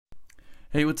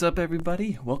Hey, what's up,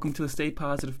 everybody? Welcome to the Stay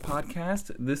Positive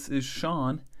podcast. This is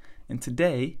Sean, and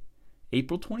today,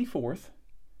 April 24th,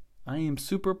 I am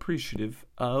super appreciative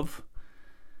of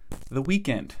the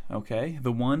Weeknd, okay?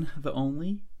 The one, the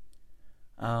only.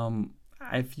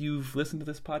 If you've listened to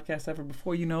this podcast ever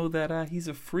before, you know that he's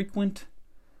a frequent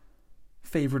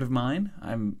favorite of mine.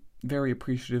 I'm very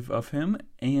appreciative of him,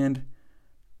 and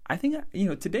I think,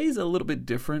 today's a little bit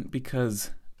different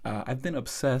because I've been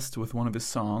obsessed with one of his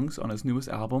songs on his newest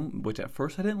album, which at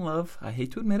first I didn't love. I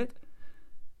hate to admit it.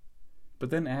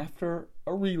 But then after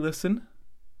a re-listen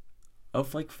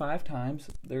of like 5 times,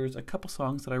 there's a couple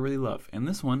songs that I really love. And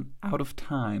this one, Out of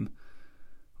Time,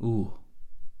 ooh,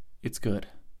 it's good.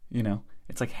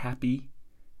 It's like happy,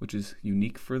 which is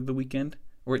unique for the Weeknd.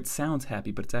 Or it sounds happy,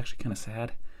 but it's actually kind of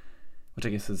sad, which I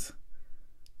guess is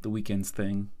the Weeknd's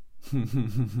thing.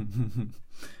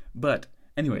 But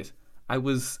anyways, I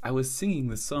was singing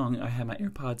this song. I had my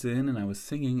AirPods in, and I was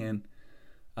singing, and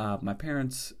my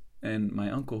parents and my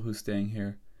uncle, who's staying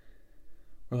here,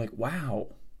 were like,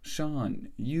 "Wow, Sean,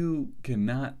 you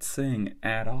cannot sing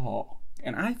at all."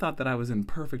 And I thought that I was in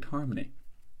perfect harmony.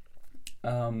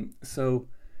 So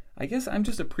I guess I'm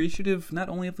just appreciative not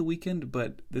only of the Weeknd,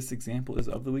 but this example is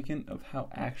of the Weeknd, of how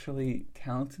actually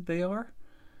talented they are.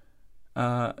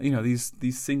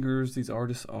 These singers, these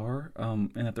artists are,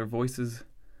 and that their voices.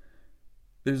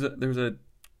 There's a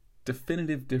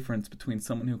definitive difference between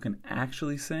someone who can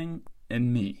actually sing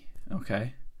and me,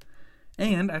 okay?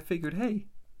 And I figured, hey,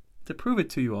 to prove it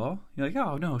to you all, you're like,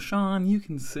 "Oh, no, Sean, you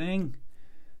can sing.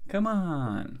 Come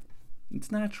on."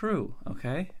 It's not true,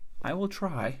 okay? I will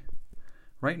try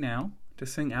right now to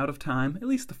sing Out of Time, at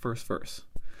least the first verse.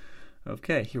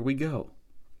 Okay, here we go.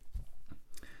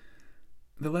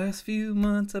 The last few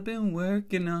months I've been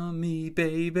working on me,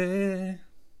 baby.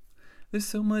 There's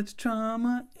so much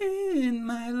trauma in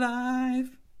my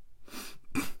life.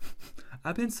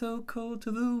 I've been so cold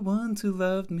to the ones who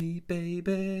loved me,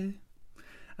 baby.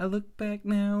 I look back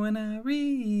now and I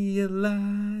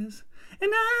realize.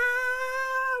 And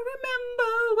I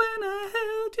remember when I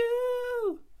held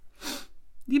you.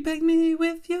 You begged me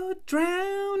with your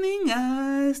drowning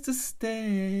eyes to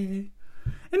stay.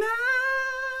 And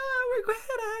I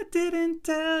regret I didn't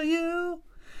tell you.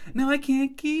 Now I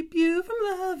can't keep you from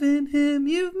loving him.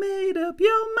 You've made up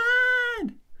your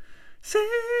mind. Say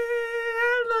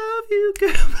I love you,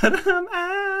 girl, but I'm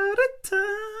out of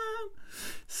time.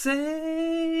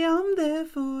 Say I'm there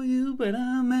for you, but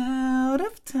I'm out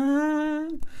of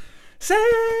time. Say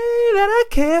that I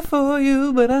care for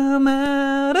you, but I'm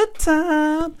out of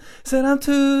time. Said I'm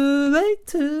too late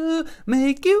to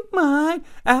make you mine.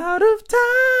 Out of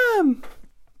time.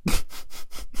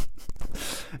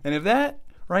 And if that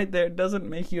right there doesn't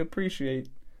make you appreciate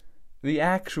the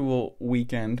actual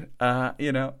Weeknd, I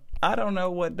don't know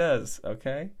what does,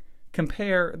 okay?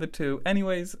 Compare the two.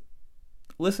 Anyways,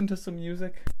 listen to some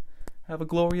music. Have a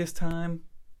glorious time.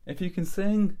 If you can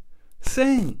sing,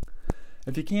 sing.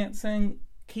 If you can't sing,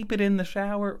 keep it in the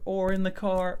shower or in the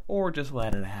car or just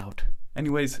let it out.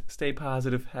 Anyways, stay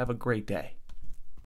positive. Have a great day.